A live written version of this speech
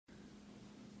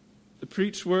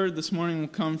preached word this morning will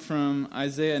come from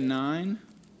Isaiah 9,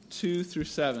 2 through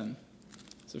 7.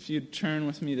 So if you'd turn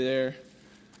with me there.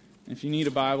 If you need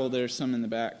a Bible, there's some in the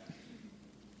back.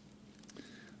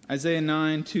 Isaiah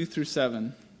 9, 2 through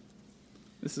 7.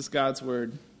 This is God's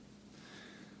word.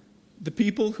 The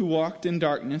people who walked in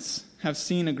darkness have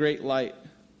seen a great light.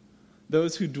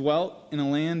 Those who dwelt in a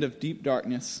land of deep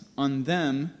darkness, on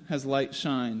them has light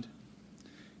shined.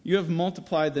 You have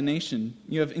multiplied the nation.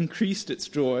 You have increased its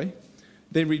joy.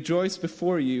 They rejoice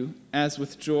before you as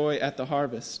with joy at the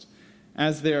harvest,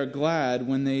 as they are glad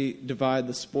when they divide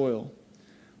the spoil.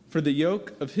 For the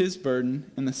yoke of his burden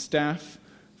and the staff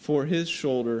for his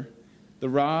shoulder, the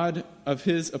rod of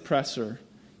his oppressor,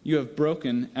 you have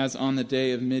broken as on the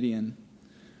day of Midian.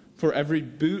 For every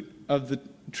boot of the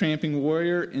tramping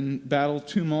warrior in battle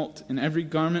tumult and every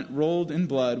garment rolled in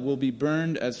blood will be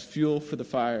burned as fuel for the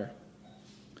fire.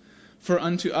 For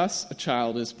unto us a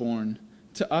child is born,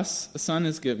 to us a son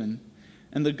is given,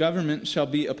 and the government shall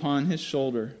be upon his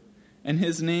shoulder, and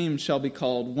his name shall be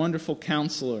called Wonderful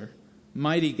Counselor,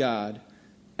 Mighty God,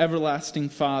 Everlasting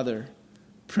Father,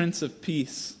 Prince of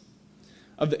Peace.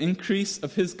 Of the increase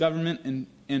of his government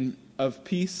and of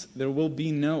peace there will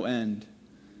be no end.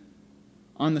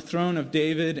 On the throne of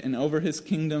David and over his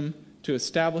kingdom, to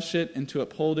establish it and to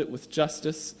uphold it with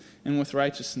justice and with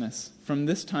righteousness, from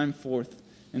this time forth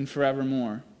and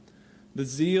forevermore. The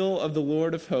zeal of the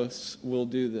Lord of hosts will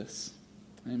do this.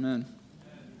 Amen.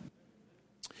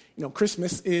 You know,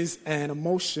 Christmas is an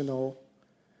emotional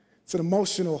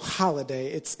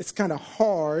holiday. It's kind of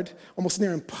hard, almost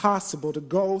near impossible to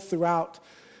go throughout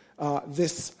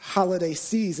this holiday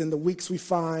season, the weeks we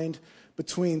find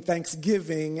between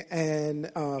Thanksgiving and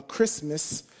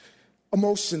Christmas,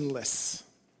 emotionless.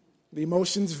 The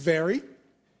emotions vary.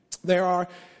 There are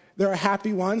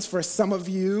happy ones for some of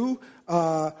you.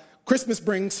 Christmas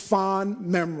brings fond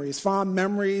memories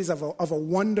of a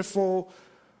wonderful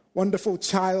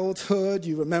childhood.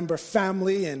 You remember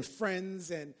family and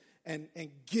friends and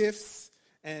gifts,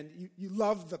 and you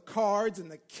love the cards and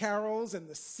the carols and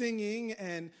the singing,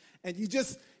 and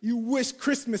you wish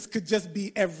Christmas could just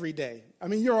be every day. I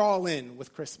mean, you're all in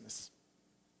with Christmas.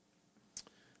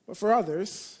 But for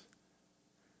others,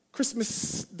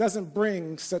 Christmas doesn't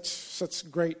bring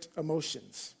such great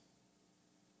emotions.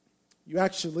 You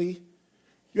actually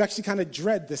kind of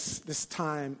dread this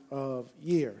time of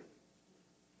year.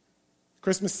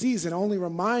 Christmas season only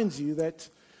reminds you that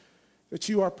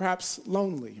you are perhaps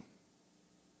lonely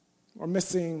or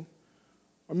missing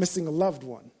a loved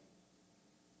one.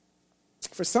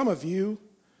 For some of you,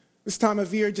 this time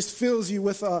of year just fills you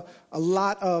with a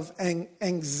lot of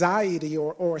anxiety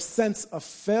or a sense of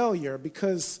failure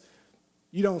because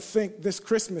you don't think this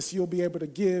Christmas you'll be able to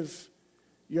give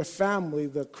your family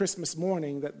the Christmas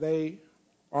morning that they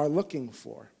are looking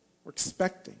for or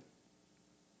expecting.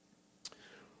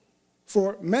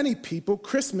 For many people,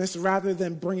 Christmas, rather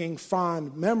than bringing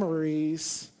fond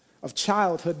memories of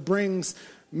childhood, brings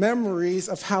memories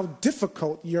of how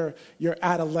difficult your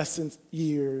adolescent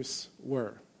years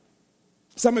were.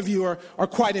 Some of you are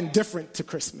quite indifferent to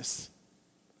Christmas.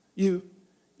 You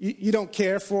don't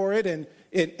care for it,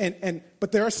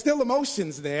 but there are still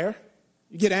emotions there.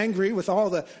 You get angry with all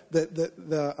the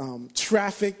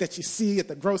traffic that you see at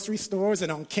the grocery stores and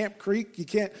on Camp Creek. You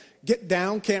can't get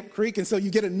down Camp Creek, and so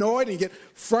you get annoyed and you get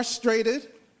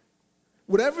frustrated.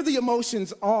 Whatever the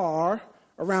emotions are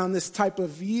around this time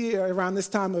of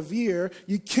year,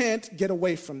 you can't get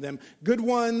away from them. Good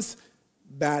ones,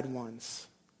 bad ones.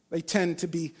 They tend to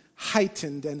be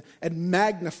heightened and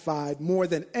magnified more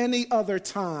than any other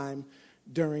time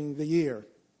during the year.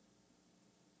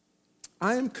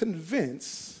 I am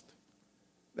convinced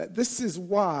that this is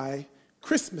why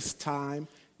Christmas time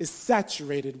is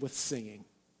saturated with singing.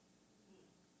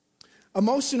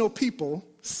 Emotional people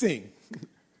sing.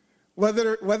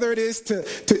 Whether it is to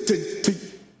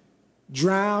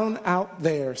drown out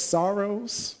their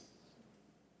sorrows,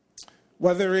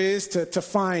 whether it is to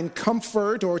find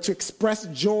comfort or to express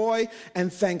joy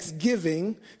and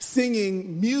thanksgiving,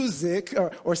 singing music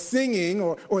or singing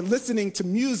or listening to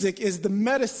music is the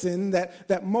medicine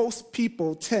that most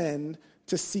people tend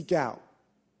to seek out.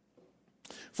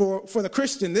 For the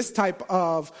Christian, this type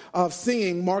of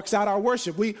singing marks out our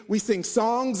worship. We sing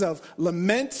songs of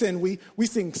lament and we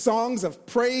sing songs of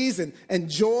praise and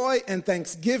joy and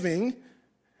thanksgiving.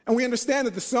 And we understand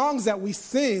that the songs that we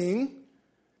sing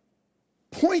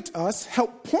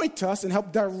help point us and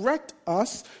help direct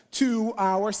us to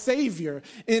our Savior.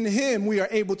 In Him, we are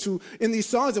able to, in these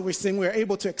songs that we sing, we are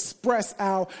able to express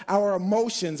our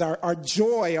emotions, our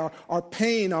joy, our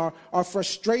pain, our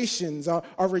frustrations, our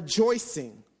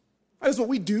rejoicing. That is what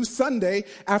we do Sunday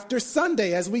after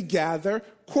Sunday as we gather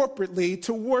corporately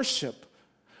to worship.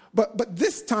 But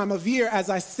this time of year, as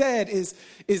I said,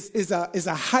 is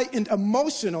a heightened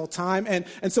emotional time,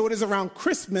 and so it is around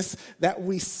Christmas that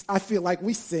I feel like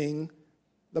we sing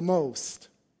the most.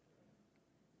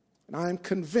 And I am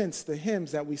convinced the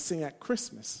hymns that we sing at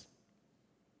Christmas,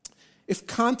 if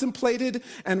contemplated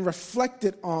and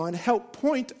reflected on, help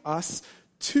point us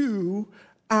to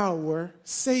our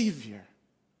Savior,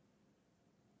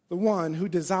 the one who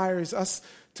desires us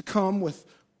to come with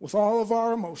all of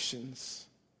our emotions,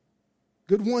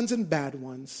 good ones and bad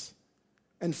ones,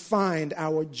 and find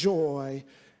our joy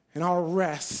and our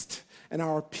rest and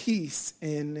our peace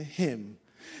in Him.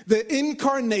 The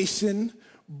incarnation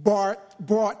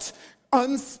brought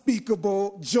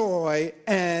unspeakable joy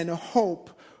and hope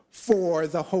for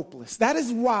the hopeless. That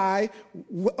is why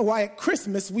at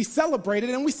Christmas we celebrate it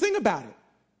and we sing about it.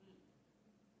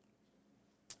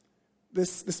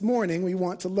 This morning we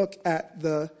want to look at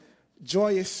the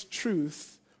joyous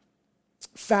truth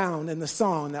found in the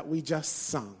song that we just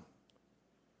sung.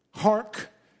 Hark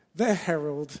the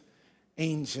herald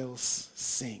angels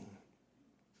sing.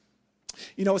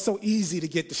 You know, it's so easy to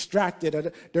get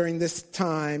distracted during this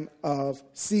time of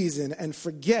season and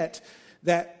forget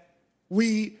that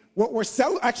what we're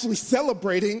actually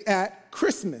celebrating at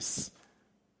Christmas.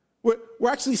 We're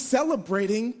actually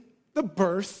celebrating the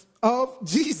birth of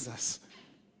Jesus.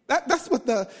 That's what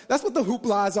the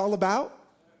hoopla is all about.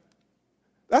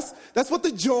 That's what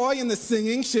the joy and the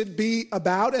singing should be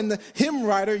about. And the hymn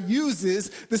writer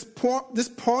uses this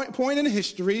point in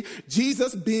history,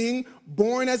 Jesus being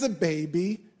born as a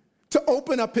baby, to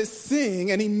open up his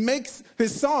sing, and he makes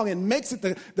his song and makes it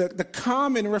the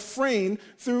common refrain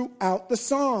throughout the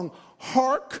song.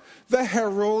 Hark the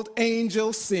herald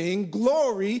angels sing,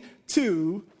 glory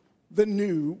to the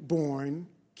newborn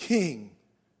King.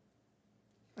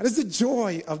 That is the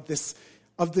joy of this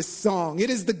song. It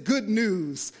is the good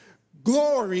news.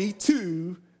 Glory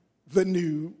to the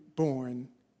newborn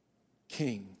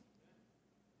King.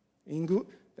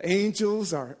 The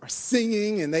angels are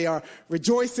singing and they are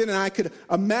rejoicing. And I could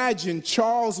imagine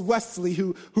Charles Wesley,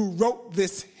 who wrote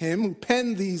this hymn, who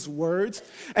penned these words,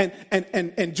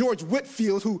 and George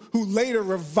Whitefield, who later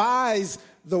revised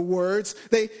the words.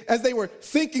 As they were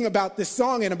thinking about this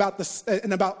song and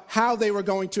about how they were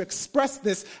going to express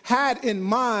this, had in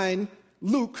mind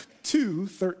Luke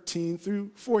 2:13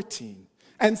 through 14.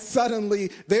 And suddenly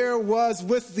there was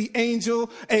with the angel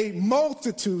a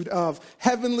multitude of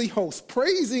heavenly hosts,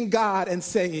 praising God and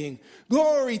saying,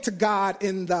 glory to God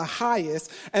in the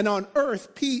highest, and on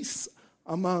earth peace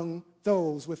among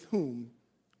those with whom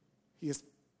he is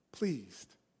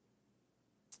pleased.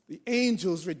 The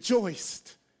angels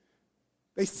rejoiced.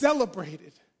 They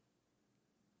celebrated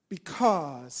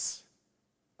because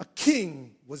a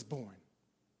king was born.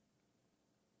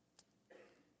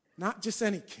 Not just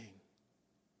any king,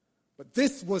 but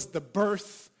this was the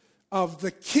birth of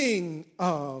the King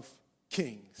of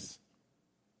Kings.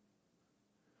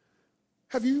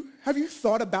 Have you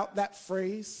thought about that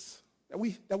phrase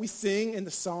that we sing in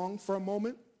the song for a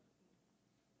moment?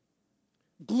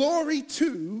 Glory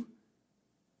to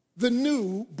the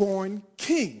newborn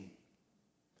King.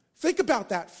 Think about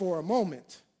that for a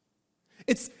moment.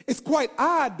 It's quite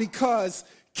odd because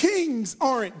kings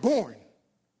aren't born.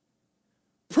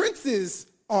 Princes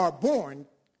are born,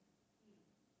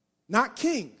 not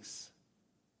kings.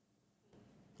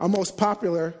 Our most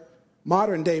popular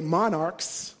modern-day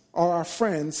monarchs are our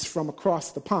friends from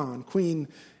across the pond, Queen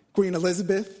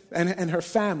Elizabeth and her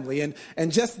family.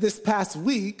 And just this past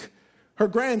week, her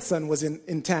grandson was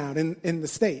in town in the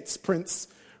States, Prince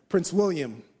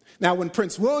William. Now, when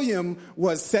Prince William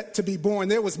was set to be born,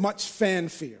 there was much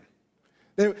fanfare.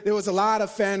 There was a lot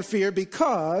of fanfare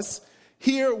because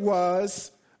here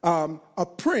was a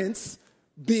prince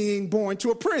being born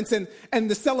to a prince. And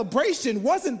the celebration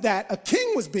wasn't that a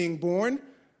king was being born,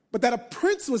 but that a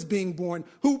prince was being born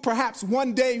who perhaps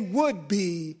one day would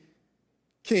be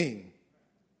king.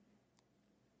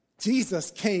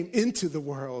 Jesus came into the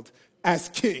world as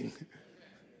king.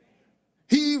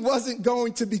 He wasn't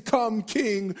going to become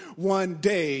king one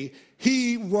day.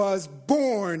 He was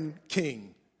born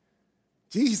king.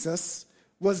 Jesus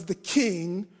was the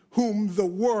king whom the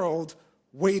world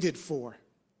waited for.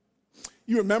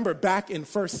 You remember back in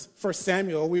 1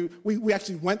 Samuel, we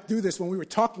actually went through this when we were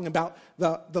talking about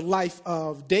the life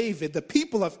of David. The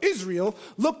people of Israel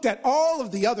looked at all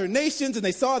of the other nations, and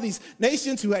they saw these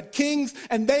nations who had kings,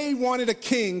 and they wanted a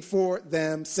king for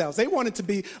themselves. They wanted to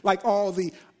be like all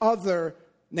the other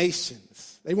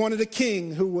nations. They wanted a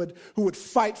king who would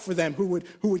fight for them, who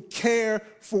would care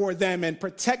for them and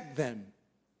protect them.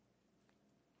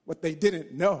 What they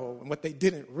didn't know and what they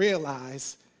didn't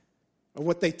realize, or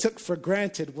what they took for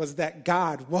granted, was that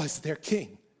God was their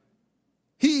king.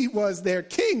 He was their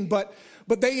king, but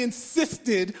they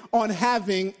insisted on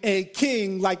having a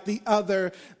king like the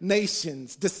other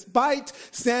nations. Despite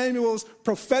Samuel's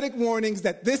prophetic warnings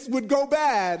that this would go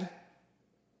bad,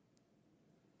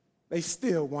 they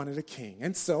still wanted a king.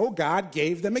 And so God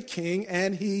gave them a king,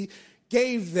 and he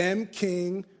gave them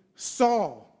King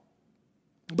Saul.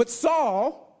 But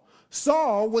Saul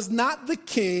was not the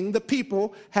king the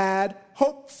people had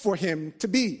hoped for him to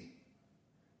be.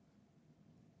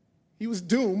 He was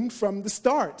doomed from the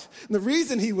start. And the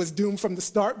reason he was doomed from the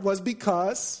start was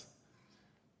because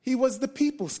he was the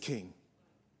people's king.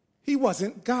 He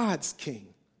wasn't God's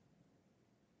king.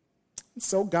 And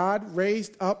so God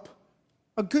raised up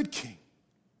a good king.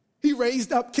 He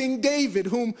raised up King David,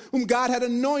 whom God had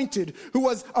anointed, who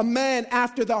was a man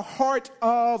after the heart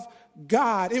of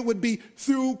God. It would be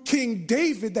through King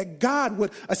David that God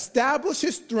would establish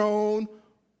his throne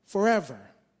forever.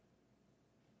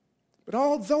 But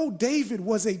although David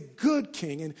was a good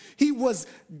king and he was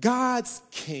God's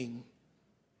king,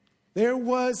 there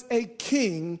was a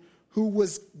king who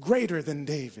was greater than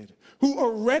David, who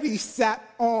already sat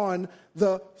on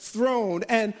the throne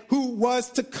and who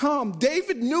was to come.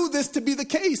 David knew this to be the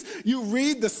case. You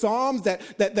read the Psalms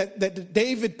that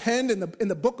David penned in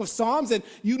the book of Psalms, and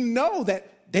you know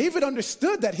that David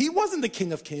understood that he wasn't the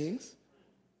King of Kings.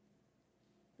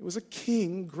 It was a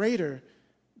king greater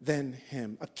than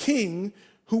him, a king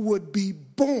who would be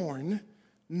born,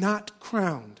 not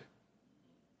crowned.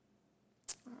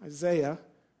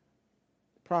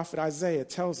 Prophet Isaiah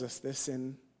tells us this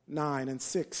in 9 and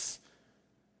 6.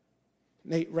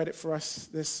 Nate read it for us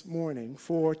this morning.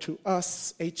 For to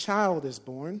us a child is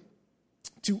born,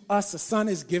 to us a son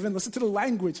is given. Listen to the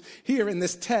language here in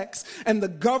this text. And the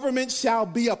government shall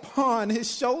be upon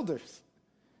his shoulders.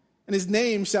 And his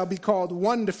name shall be called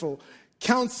Wonderful,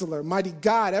 Counselor, Mighty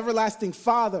God, Everlasting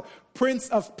Father, Prince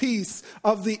of Peace.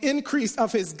 Of the increase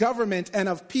of his government and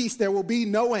of peace there will be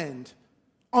no end.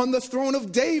 On the throne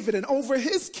of David and over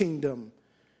his kingdom,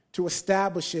 to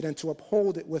establish it and to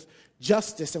uphold it with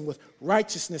justice and with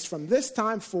righteousness from this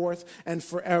time forth and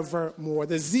forevermore.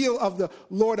 The zeal of the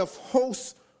Lord of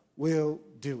hosts will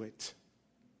do it.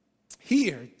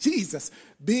 Here, Jesus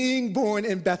being born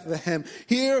in Bethlehem,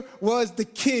 here was the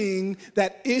king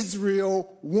that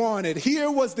Israel wanted. Here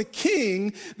was the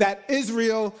king that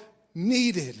Israel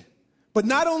needed. But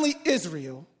not only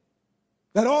Israel,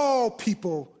 that all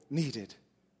people needed.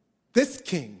 This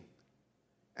king,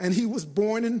 and he was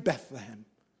born in Bethlehem,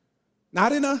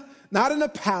 not in a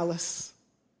palace,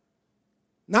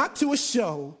 not to a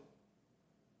show,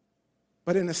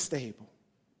 but in a stable.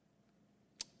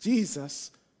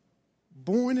 Jesus,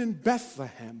 born in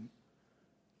Bethlehem,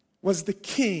 was the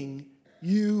king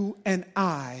you and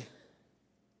I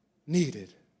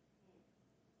needed.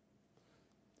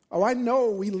 Oh, I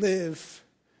know we live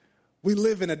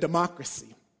in a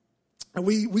democracy, and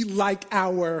we like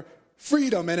our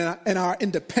freedom and our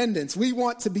independence. We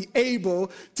want to be able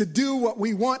to do what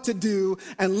we want to do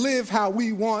and live how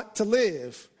we want to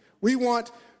live. We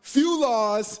want few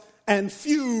laws and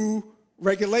few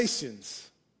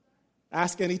regulations.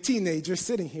 Ask any teenager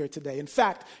sitting here today. In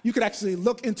fact, you could actually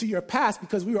look into your past,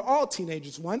 because we were all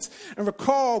teenagers once, and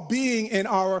recall being in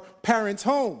our parents'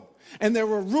 home. And there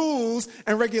were rules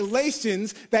and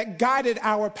regulations that guided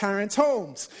our parents'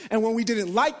 homes. And when we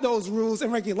didn't like those rules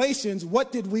and regulations,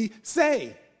 what did we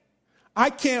say?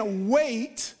 I can't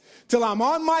wait till I'm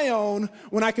on my own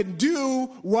when I can do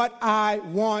what I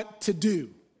want to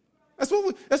do. That's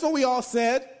what we all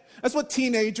said. That's what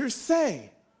teenagers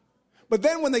say. But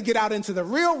then when they get out into the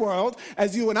real world,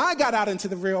 as you and I got out into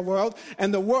the real world,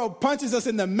 and the world punches us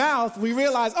in the mouth, we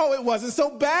realize, oh, it wasn't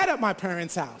so bad at my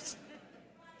parents' house.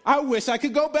 I wish I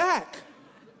could go back.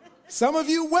 Some of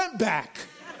you went back.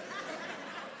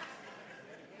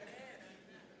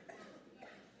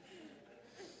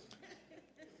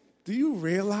 Do you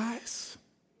realize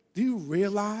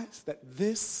that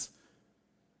this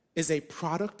is a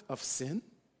product of sin?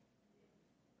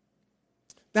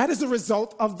 That is a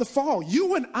result of the fall.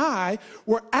 You and I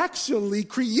were actually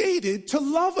created to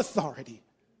love authority,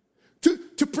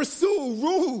 to pursue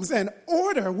rules and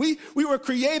order. We were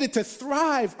created to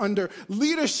thrive under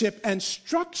leadership and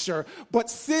structure, but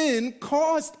sin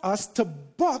caused us to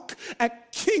buck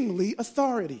at kingly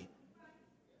authority.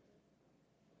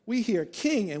 We hear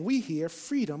king and we hear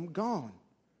freedom gone.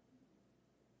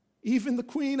 Even the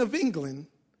Queen of England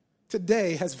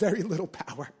today has very little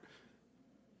power.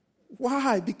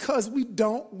 Why? Because we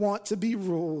don't want to be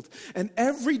ruled. And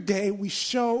every day we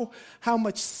show how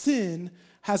much sin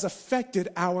has affected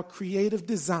our creative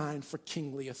design for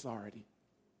kingly authority.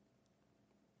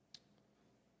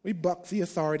 We buck the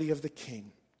authority of the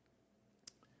king.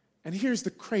 And here's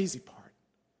the crazy part.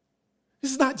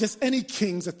 This is not just any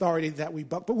king's authority that we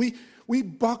buck, but we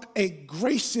buck a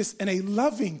gracious and a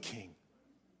loving king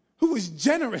who is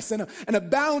generous and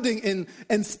abounding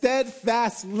in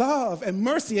steadfast love and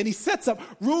mercy. And he sets up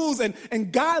rules and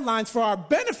guidelines for our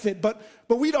benefit, but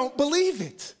we don't believe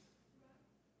it.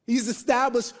 He's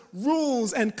established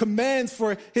rules and commands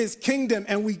for his kingdom,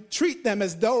 and we treat them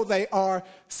as though they are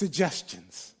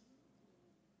suggestions.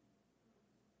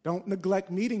 Don't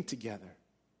neglect meeting together.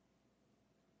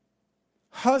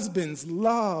 Husbands,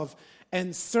 love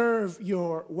and serve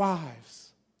your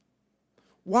wives.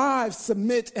 Wives,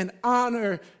 submit and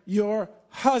honor your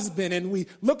husband. And we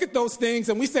look at those things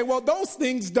and we say, well, those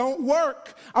things don't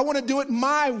work. I want to do it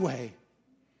my way.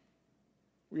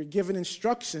 We're given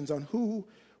instructions on who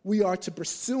we are to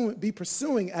be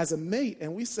pursuing as a mate.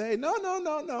 And we say, no,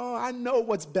 I know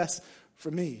what's best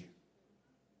for me.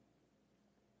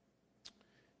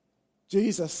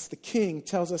 Jesus, the King,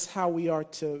 tells us how we are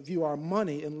to view our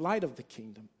money in light of the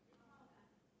kingdom.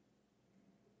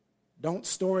 Don't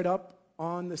store it up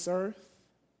on this earth.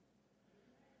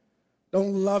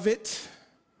 Don't love it.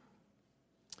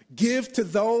 Give to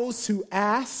those who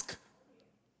ask.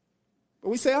 But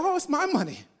we say, oh, it's my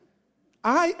money.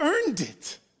 I earned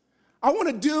it. I want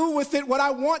to do with it what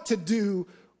I want to do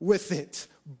with it.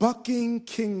 Bucking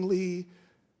kingly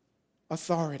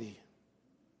authority.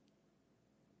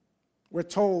 We're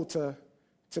told to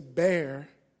bear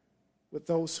with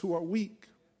those who are weak.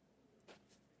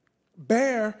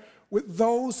 Bear with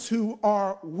those who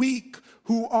are weak,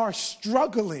 who are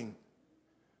struggling,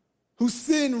 whose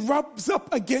sin rubs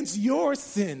up against your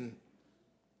sin.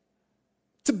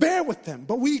 To bear with them,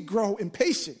 but we grow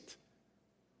impatient.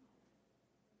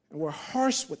 And we're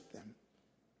harsh with them,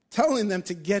 telling them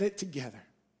to get it together.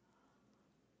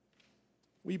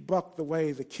 We buck the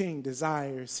way the king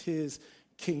desires his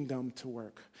kingdom to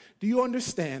work. Do you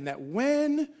understand that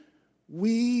when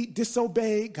we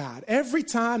disobey God, every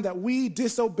time that we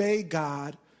disobey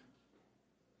God,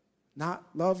 not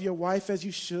love your wife as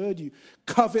you should, you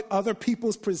covet other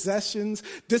people's possessions,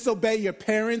 disobey your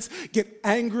parents, get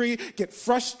angry, get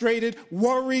frustrated,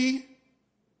 worry,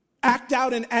 act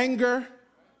out in anger,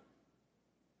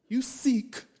 you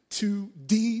seek to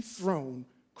dethrone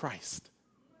Christ,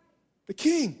 the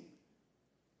King.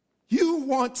 You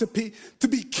want to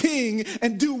be king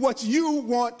and do what you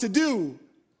want to do.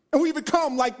 And we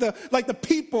become like the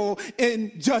people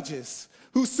in Judges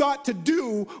who sought to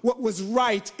do what was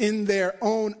right in their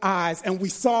own eyes. And we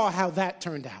saw how that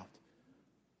turned out.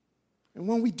 And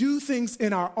when we do things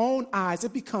in our own eyes,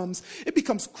 it becomes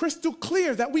crystal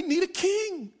clear that we need a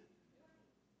king.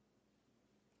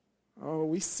 Oh,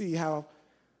 we see how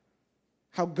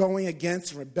going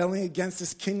against, rebelling against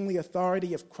this kingly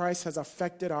authority of Christ has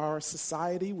affected our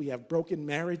society. We have broken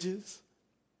marriages.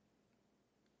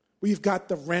 We've got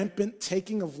the rampant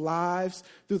taking of lives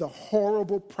through the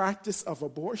horrible practice of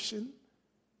abortion.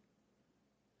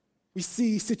 We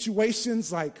see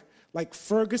situations like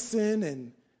Ferguson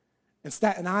and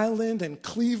Staten Island and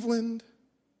Cleveland.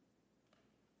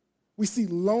 We see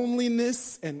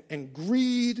loneliness and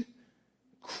greed,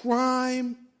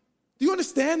 crime. Do you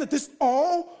understand that this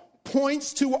all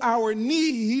points to our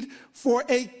need for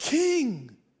a king?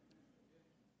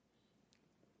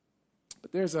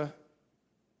 But there's a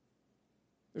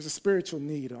spiritual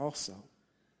need also.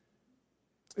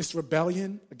 This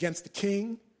rebellion against the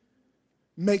king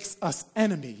makes us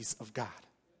enemies of God.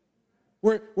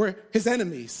 We're his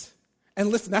enemies. And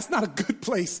listen, that's not a good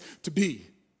place to be.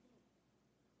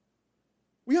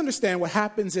 We understand what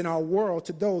happens in our world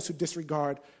to those who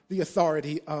disregard the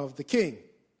authority of the king.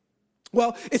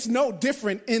 Well, it's no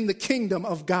different in the kingdom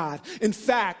of God. In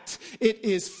fact, it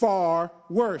is far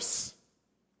worse.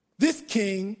 This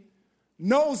king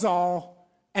knows all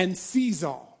and sees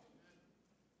all.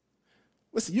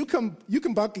 Listen, you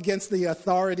can buck against the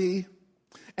authority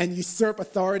and usurp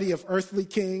authority of earthly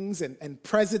kings and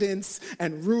presidents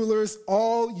and rulers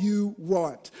all you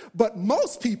want. But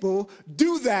most people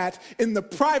do that in the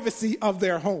privacy of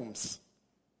their homes.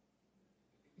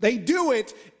 They do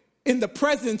it in the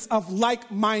presence of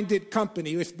like-minded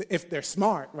company, if they're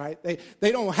smart, right?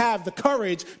 They don't have the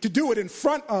courage to do it in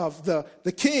front of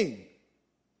the king.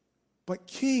 But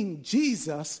King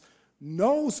Jesus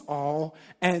knows all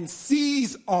and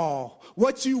sees all.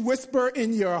 What you whisper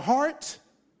in your heart,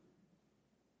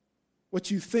 what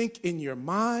you think in your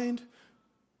mind,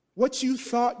 what you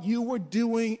thought you were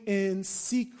doing in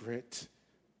secret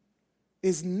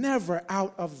is never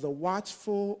out of the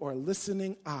watchful or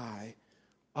listening eye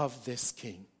of this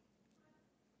king.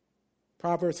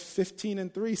 Proverbs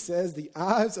 15:3 says, the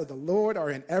eyes of the Lord are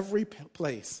in every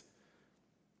place,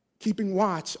 keeping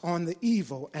watch on the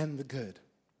evil and the good.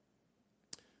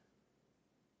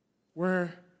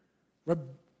 We're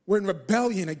in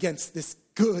rebellion against this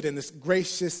good and this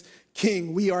gracious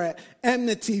king. We are at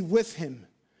enmity with him.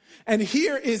 And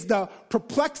here is the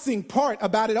perplexing part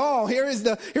about it all. Here is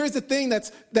the thing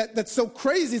that's so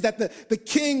crazy, is that the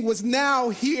king was now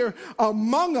here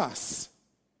among us.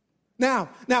 Now,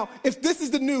 if this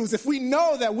is the news, if we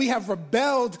know that we have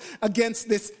rebelled against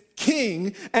this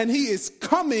king and he is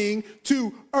coming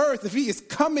to earth, if he is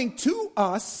coming to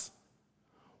us,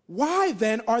 why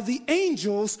then are the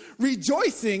angels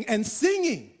rejoicing and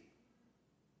singing?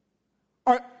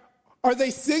 Are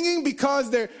they singing because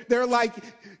they're like,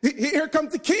 here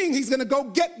comes the king, he's going to go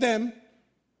get them.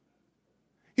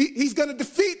 He's going to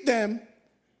defeat them.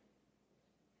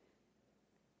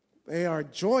 They are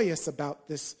joyous about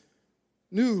this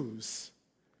news.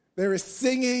 There is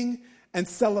singing and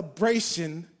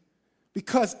celebration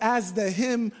because, as the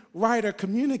hymn writer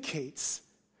communicates,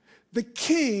 the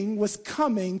king was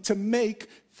coming to make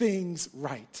things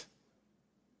right,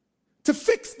 to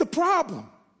fix the problem.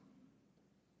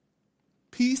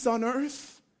 Peace on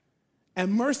earth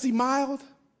and mercy mild,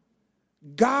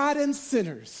 God and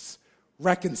sinners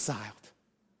reconciled.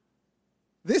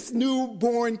 This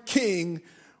newborn king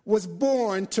was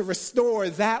born to restore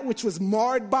that which was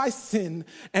marred by sin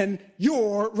and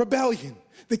your rebellion.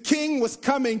 The king was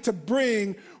coming to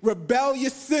bring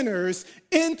rebellious sinners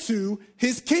into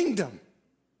his kingdom.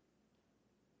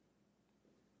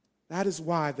 That is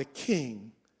why the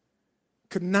king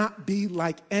could not be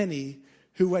like any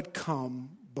who had come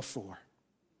before.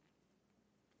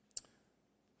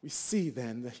 We see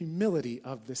then the humility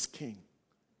of this king.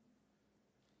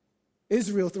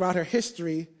 Israel, throughout her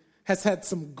history, has had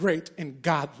some great and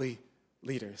godly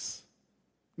leaders.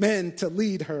 Men to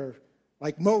lead her,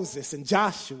 like Moses and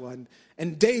Joshua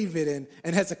and David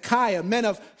and Hezekiah, men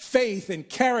of faith and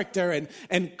character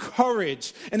and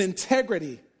courage and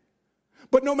integrity.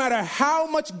 But no matter how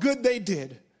much good they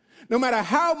did, no matter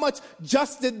how much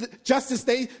justice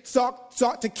they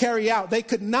sought to carry out, they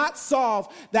could not solve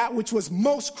that which was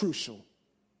most crucial.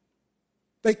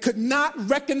 They could not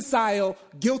reconcile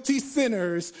guilty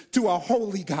sinners to a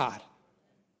holy God.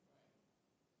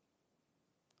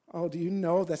 Oh, do you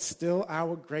know that's still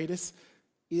our greatest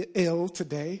ill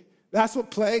today? That's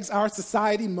what plagues our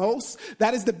society most.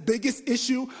 That is the biggest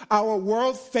issue our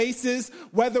world faces,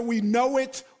 whether we know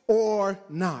it or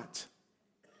not.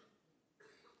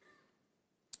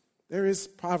 There is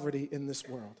poverty in this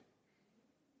world.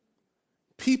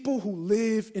 People who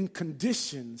live in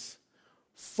conditions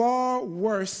far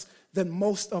worse than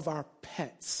most of our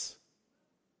pets.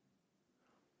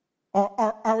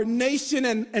 Our nation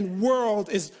and world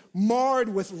is marred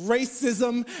with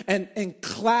racism and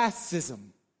classism.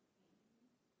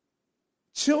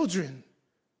 Children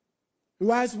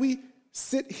who, as we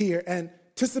sit here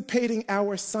anticipating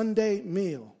our Sunday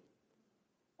meal,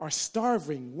 are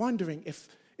starving, wondering if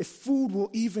food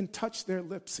will even touch their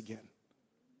lips again.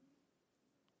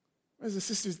 Brothers and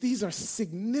sisters, these are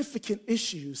significant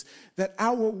issues that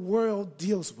our world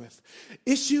deals with.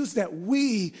 Issues that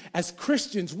we as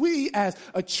Christians, we as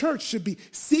a church should be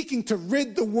seeking to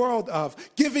rid the world of,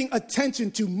 giving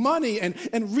attention to, money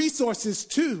and resources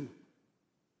to.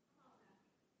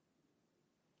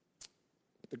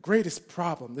 The greatest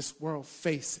problem this world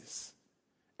faces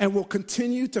and will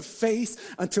continue to face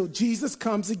until Jesus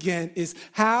comes again is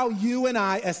how you and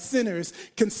I as sinners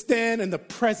can stand in the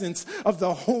presence of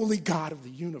the holy God of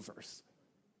the universe.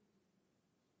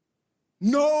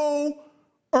 No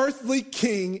earthly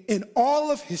king in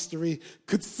all of history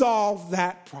could solve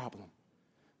that problem.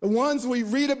 The ones we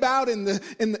read about in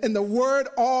the word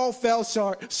all fell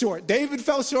short. David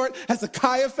fell short,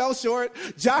 Hezekiah fell short,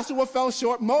 Joshua fell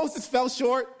short, Moses fell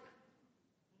short,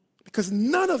 because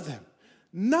none of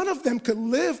them could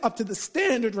live up to the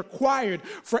standard required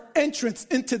for entrance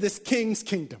into this king's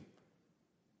kingdom.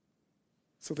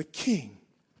 So the king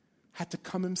had to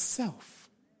come himself.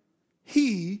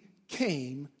 He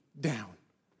came down.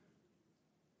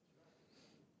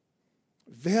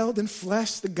 Veiled in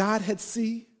flesh, the Godhead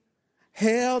see.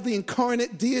 Hail the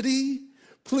incarnate deity.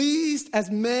 Pleased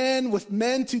as man with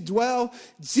men to dwell.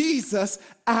 Jesus,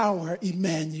 our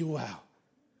Emmanuel.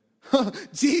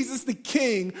 Jesus the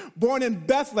King, born in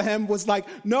Bethlehem, was like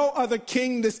no other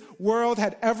king this world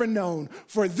had ever known,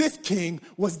 for this king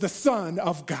was the Son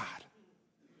of God.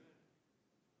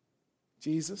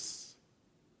 Jesus.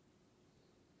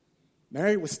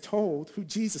 Mary was told who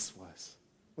Jesus was.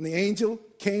 When the angel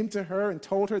came to her and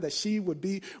told her that she would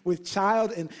be with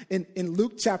child, in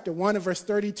Luke chapter 1 and verse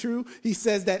 32, he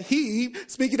says that he,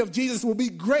 speaking of Jesus, will be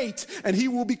great and he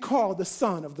will be called the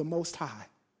Son of the Most High.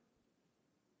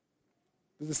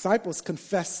 The disciples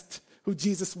confessed who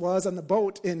Jesus was on the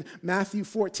boat in Matthew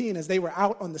 14 as they were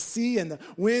out on the sea and the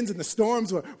winds and the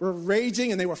storms were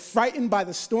raging and they were frightened by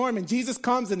the storm. And Jesus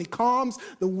comes and he calms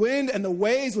the wind and the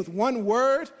waves with one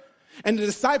word. And the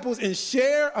disciples in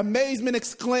sheer amazement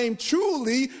exclaim,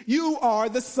 "Truly, you are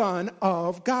the Son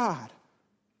of God."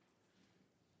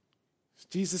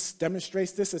 Jesus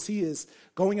demonstrates this as he is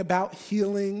going about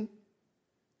healing,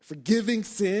 forgiving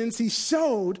sins. He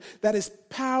showed that his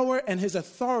power and his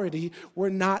authority were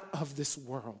not of this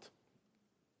world.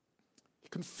 He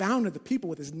confounded the people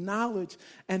with his knowledge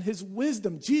and his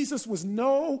wisdom. Jesus was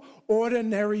no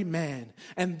ordinary man,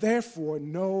 and therefore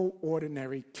no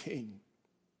ordinary king.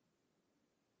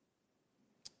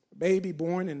 Baby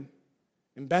born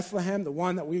in Bethlehem, the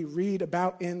one that we read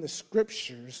about in the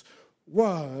scriptures,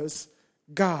 was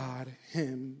God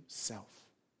himself.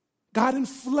 God in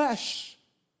flesh.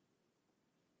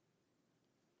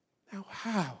 Now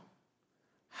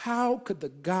how could the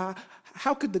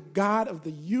God of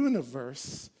the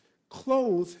universe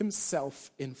clothe himself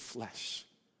in flesh?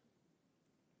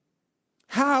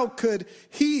 How could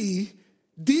he,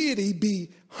 deity, be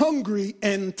hungry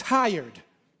and tired?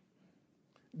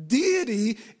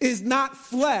 Deity is not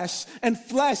flesh, and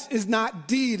flesh is not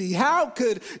deity. How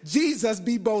could Jesus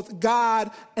be both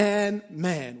God and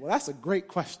man? Well, that's a great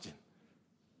question.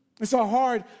 It's a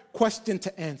hard question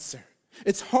to answer.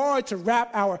 It's hard to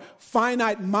wrap our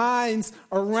finite minds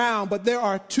around, but there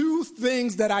are two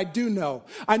things that I do know.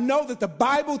 I know that the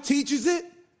Bible teaches it.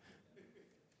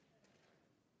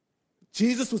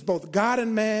 Jesus was both God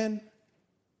and man,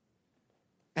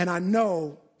 and I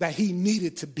know that he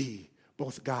needed to be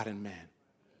both God and man.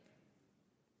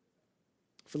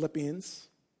 Philippians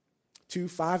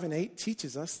 2:5-8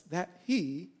 teaches us that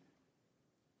he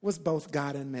was both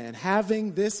God and man.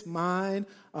 Having this mind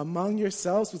among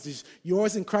yourselves, which is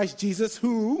yours in Christ Jesus,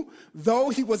 who,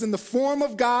 though he was in the form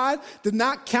of God, did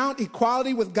not count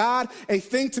equality with God a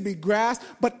thing to be grasped,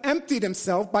 but emptied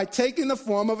himself by taking the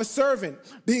form of a servant.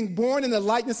 Being born in the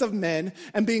likeness of men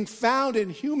and being found in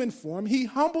human form, he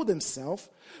humbled himself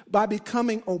by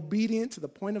becoming obedient to the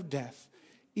point of death,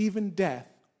 even death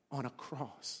on a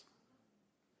cross.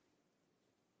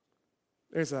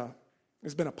 There's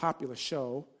been a popular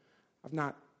show. I've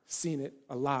not seen it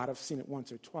a lot. I've seen it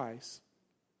once or twice.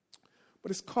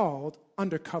 But it's called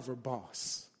Undercover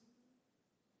Boss.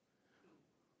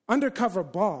 Undercover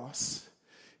Boss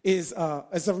is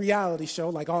a reality show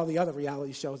like all the other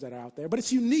reality shows that are out there. But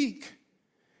it's unique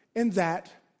in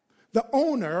that the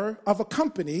owner of a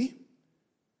company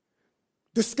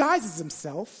disguises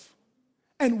himself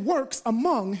and works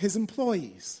among his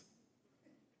employees.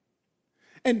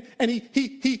 And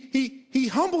he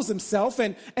humbles himself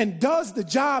and does the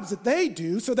jobs that they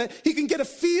do so that he can get a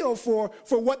feel for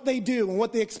what they do and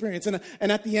what they experience. And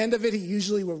at the end of it, he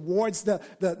usually rewards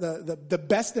the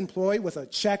best employee with a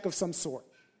check of some sort.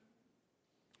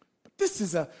 But this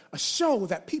is a show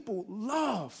that people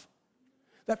love,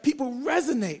 that people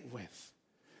resonate with.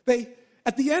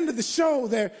 At the end of the show,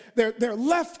 they're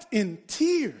left in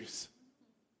tears.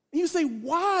 And you say,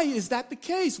 why is that the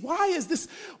case? Why does this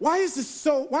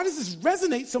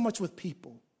resonate so much with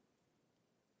people?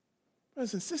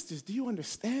 Brothers and sisters, do you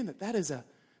understand that is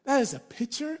a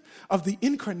picture of the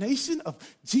incarnation of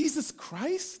Jesus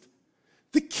Christ?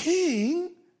 The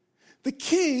King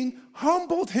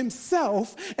humbled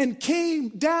himself and came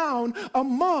down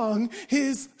among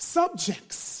his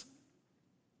subjects.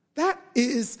 That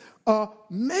is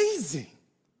amazing.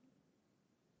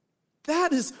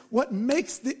 That is what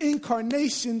makes the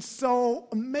incarnation so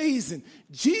amazing.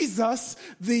 Jesus,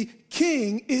 the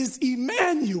King, is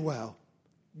Emmanuel,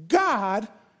 God,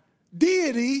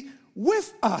 deity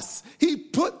with us. He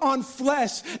put on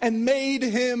flesh and made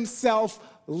himself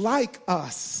like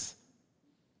us.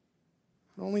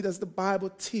 Not only does the Bible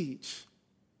teach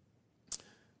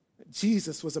that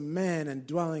Jesus was a man and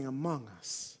dwelling among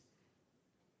us,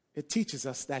 it teaches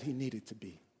us that he needed to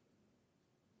be.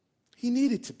 He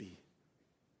needed to be.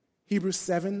 Hebrews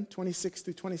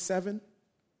 7:26-27.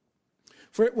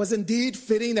 For it was indeed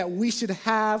fitting that we should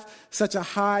have such a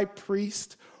high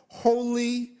priest,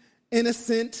 holy,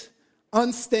 innocent,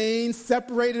 unstained,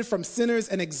 separated from sinners,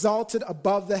 and exalted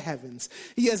above the heavens.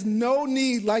 He has no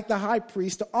need, like the high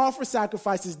priest, to offer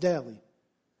sacrifices daily,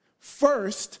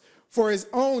 first for his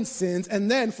own sins and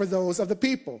then for those of the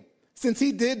people, since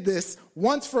he did this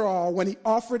once for all when he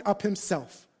offered up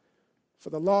himself. For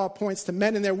the law appoints to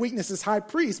men in their weakness as high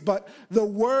priests, but the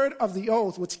word of the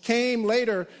oath, which came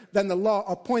later than the law,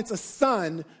 appoints a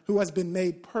son who has been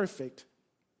made perfect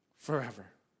forever.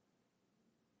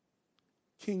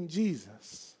 King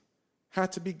Jesus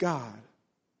had to be God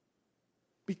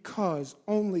because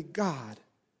only God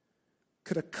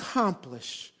could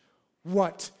accomplish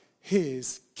what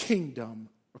his kingdom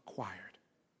required.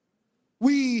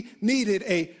 We needed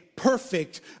a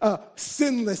perfect,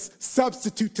 sinless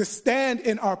substitute to stand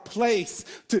in our place,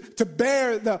 to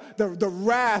bear the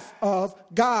wrath of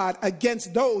God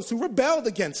against those who rebelled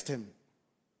against him.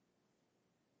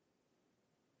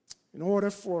 In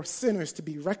order for sinners to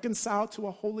be reconciled to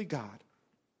a holy God,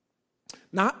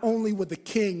 not only would the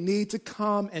king need to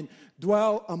come and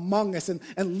dwell among us and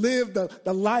live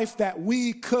the life that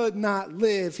we could not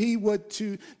live, he would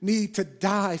need to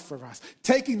die for us,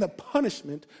 taking the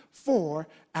punishment for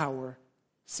our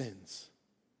sins.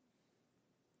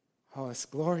 Oh, it's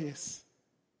glorious.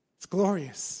 It's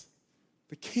glorious.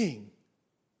 The King,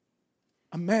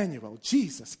 Emmanuel,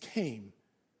 Jesus, came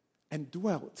and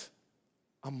dwelt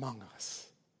among us.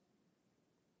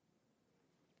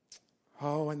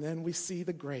 Oh, and then we see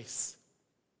the grace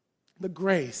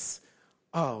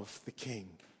of the King,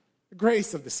 the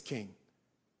grace of this King.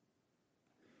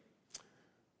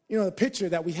 You know, the picture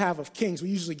that we have of kings we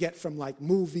usually get from like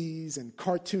movies and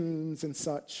cartoons and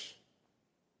such.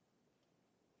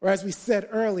 Or as we said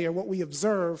earlier, what we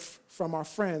observe from our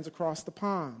friends across the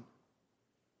pond.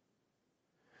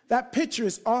 That picture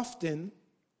is often,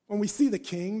 when we see the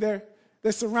king, they're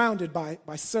surrounded by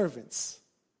servants,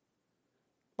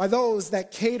 by those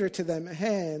that cater to them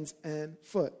hands and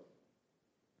foot.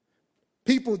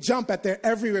 People jump at their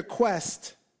every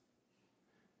request.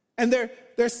 And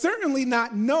they're certainly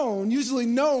not usually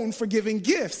known for giving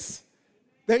gifts.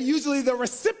 They're usually the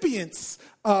recipients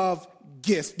of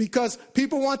gifts because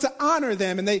people want to honor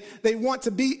them and they want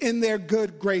to be in their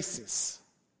good graces.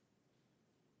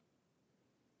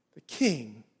 The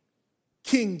King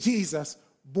Jesus,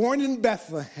 born in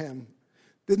Bethlehem,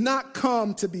 did not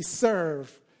come to be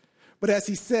served, but as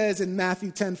he says in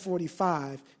Matthew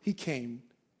 10:45, he came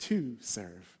to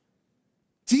serve.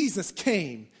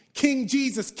 King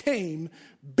Jesus came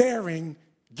bearing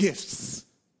gifts.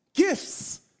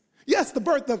 Gifts. Yes, the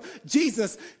birth of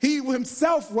Jesus, he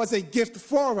himself was a gift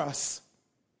for us.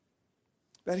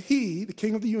 That he, the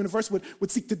King of the universe,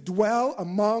 would seek to dwell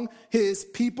among his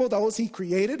people, those he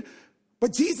created.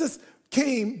 But Jesus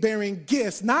came bearing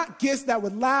gifts, not gifts that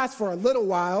would last for a little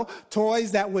while,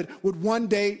 toys that would one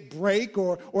day break,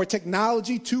 or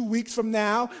technology 2 weeks from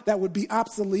now that would be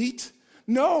obsolete.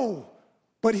 No,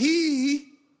 but he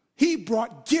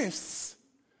brought gifts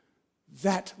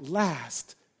that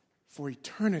last for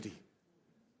eternity.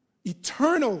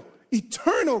 Eternal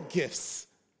gifts.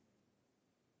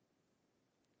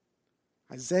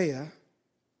 Isaiah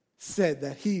said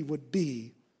that he would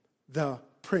be the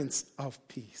Prince of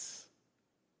Peace.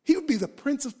 He would be the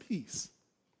Prince of Peace.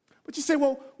 But you say,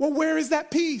 well, where is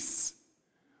that peace?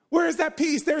 Where is that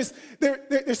peace? There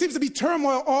seems to be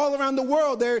turmoil all around the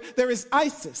world. There is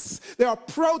ISIS. There are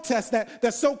protests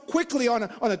that so quickly on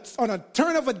a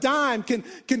turn of a dime can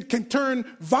turn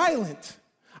violent.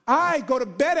 I go to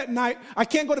bed at night. I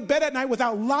can't go to bed at night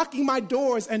without locking my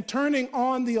doors and turning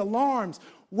on the alarms.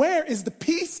 Where is the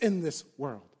peace in this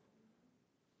world?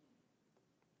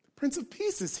 The Prince of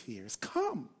Peace is here. It's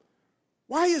come.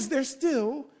 Why is there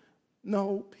still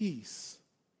no peace?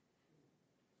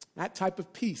 That type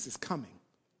of peace is coming.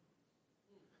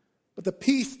 But the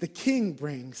peace the King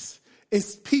brings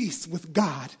is peace with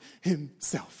God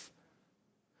himself.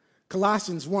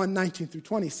 Colossians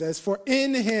 1:19-20 says, "For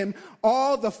in him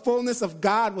all the fullness of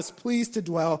God was pleased to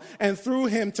dwell, and through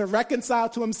him to reconcile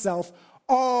to himself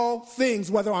all things,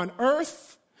 whether on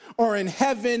earth or in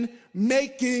heaven,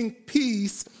 making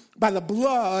peace by the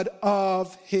blood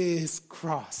of his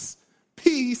cross."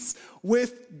 Peace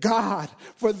with God.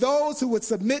 For those who would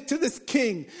submit to this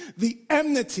king, the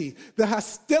enmity, the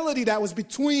hostility that was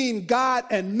between God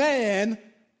and man,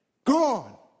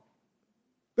 gone.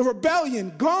 The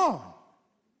rebellion, gone.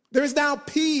 There is now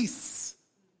peace.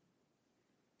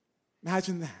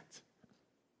 Imagine that.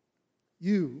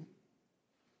 You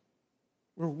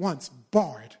were once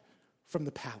barred from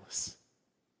the palace.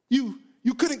 You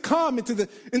couldn't come into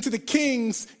the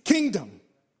king's kingdom.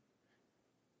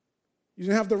 You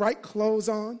didn't have the right clothes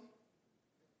on.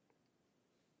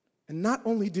 And not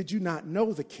only did you not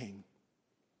know the king,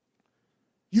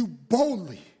 you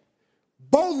boldly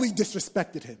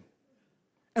disrespected him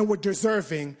and were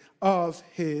deserving of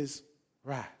his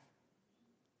wrath.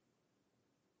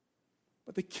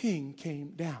 But the king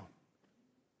came down.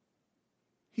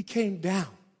 He came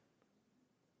down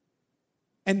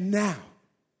And now,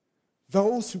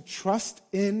 those who trust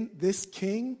in this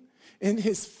king, in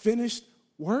his finished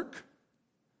work,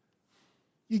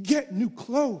 you get new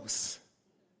clothes.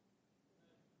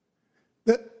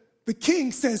 The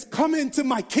king says, come into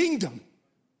my kingdom.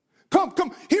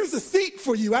 Come, here's a seat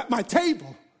for you at my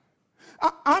table.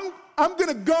 I'm going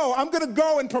to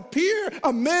go and prepare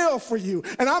a meal for you.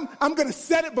 And I'm going to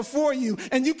set it before you.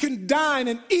 And you can dine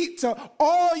and eat to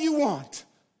all you want.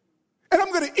 And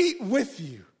I'm going to eat with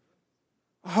you.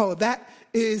 Oh, that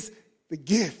is the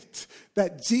gift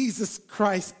that Jesus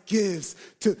Christ gives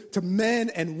to men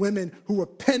and women who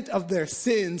repent of their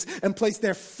sins and place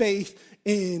their faith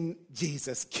in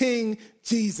Jesus. King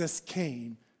Jesus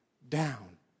came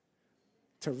down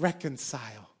to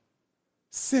reconcile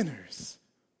sinners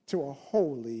to a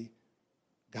holy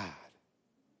God.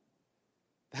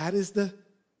 That is the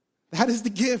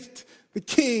gift the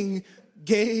King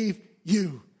gave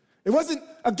you. It wasn't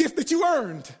a gift that you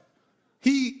earned.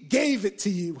 He gave it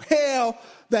to you. Hail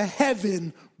the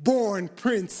heaven-born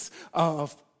Prince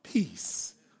of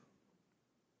Peace.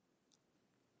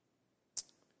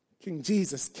 King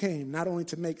Jesus came not only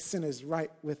to make sinners right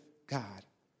with God,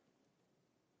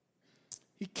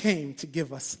 he came to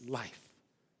give us life.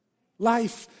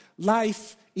 Life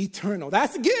eternal.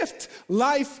 That's a gift.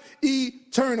 Life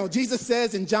eternal. Jesus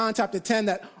says in John chapter 10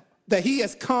 that he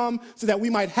has come so that we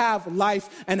might have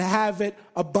life and have it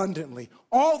abundantly.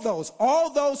 All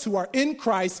those who are in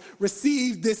Christ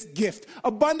receive this gift.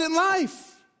 Abundant life.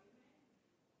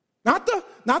 Not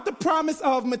the promise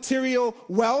of material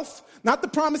wealth, not the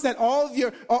promise that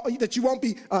that you won't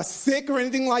be sick or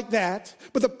anything like that,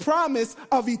 but the promise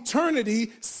of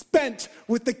eternity spent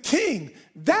with the King.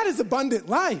 That is abundant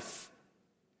life.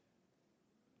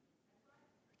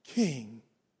 King,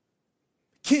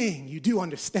 you do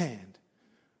understand,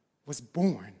 was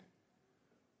born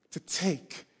to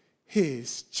take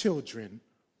his children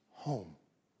home,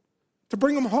 to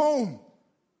bring them home.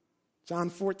 John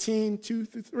 14,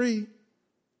 2-3.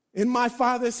 In my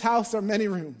Father's house are many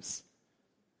rooms.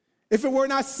 If it were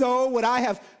not so, would I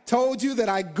have told you that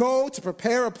I go to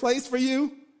prepare a place for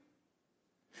you?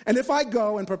 And if I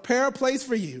go and prepare a place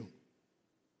for you,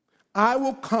 I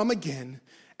will come again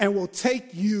and will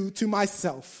take you to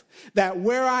myself, that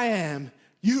where I am,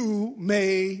 you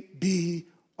may be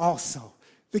also.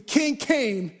 The King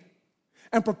came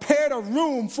and prepared a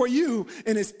room for you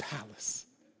in his palace.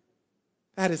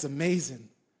 That is amazing.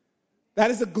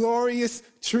 That is a glorious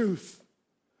truth.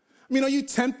 I mean, are you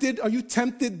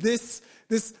tempted this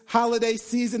holiday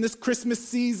season, this Christmas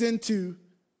season to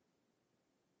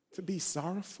be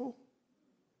sorrowful?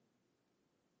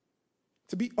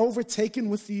 To be overtaken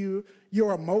with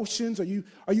your emotions? Are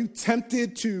you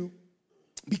tempted to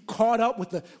be caught up with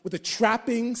the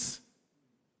trappings?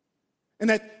 And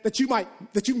that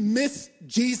you miss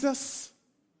Jesus?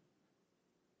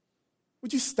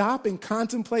 Would you stop and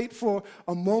contemplate for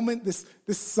a moment this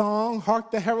song,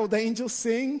 Hark the Herald Angels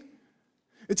Sing?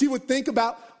 That you would think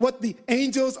about what the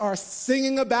angels are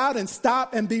singing about and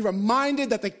stop and be reminded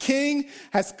that the King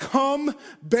has come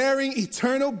bearing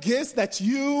eternal gifts that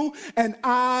you and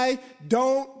I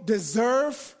don't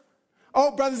deserve.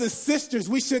 Oh, brothers and sisters,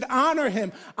 we should honor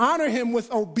him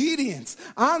with obedience,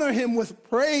 honor him with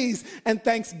praise and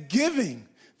thanksgiving.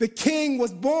 The King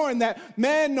was born that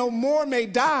man no more may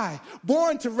die,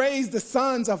 born to raise the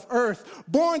sons of earth,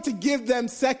 born to give them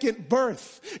second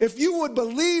birth. If you would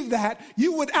believe that,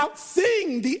 you would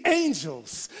outsing the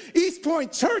angels. East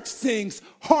Point Church sings,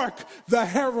 Hark the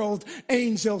Herald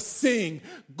Angels Sing.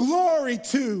 Glory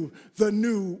to the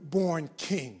newborn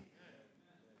King.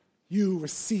 You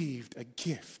received a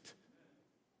gift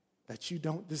that you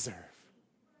don't deserve.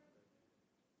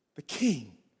 The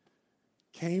King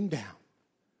came down,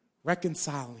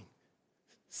 reconciling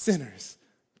sinners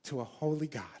to a holy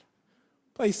God.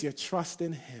 Place your trust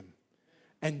in him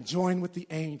and join with the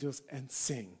angels and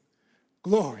sing,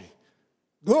 glory,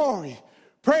 glory,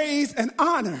 praise and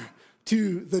honor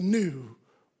to the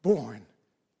newborn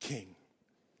King.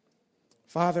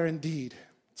 Father, indeed,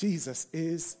 Jesus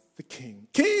is the King,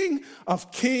 King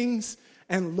of kings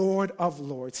and Lord of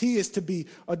lords. He is to be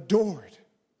adored,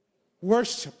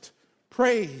 worshiped,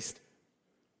 praised,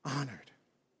 honored.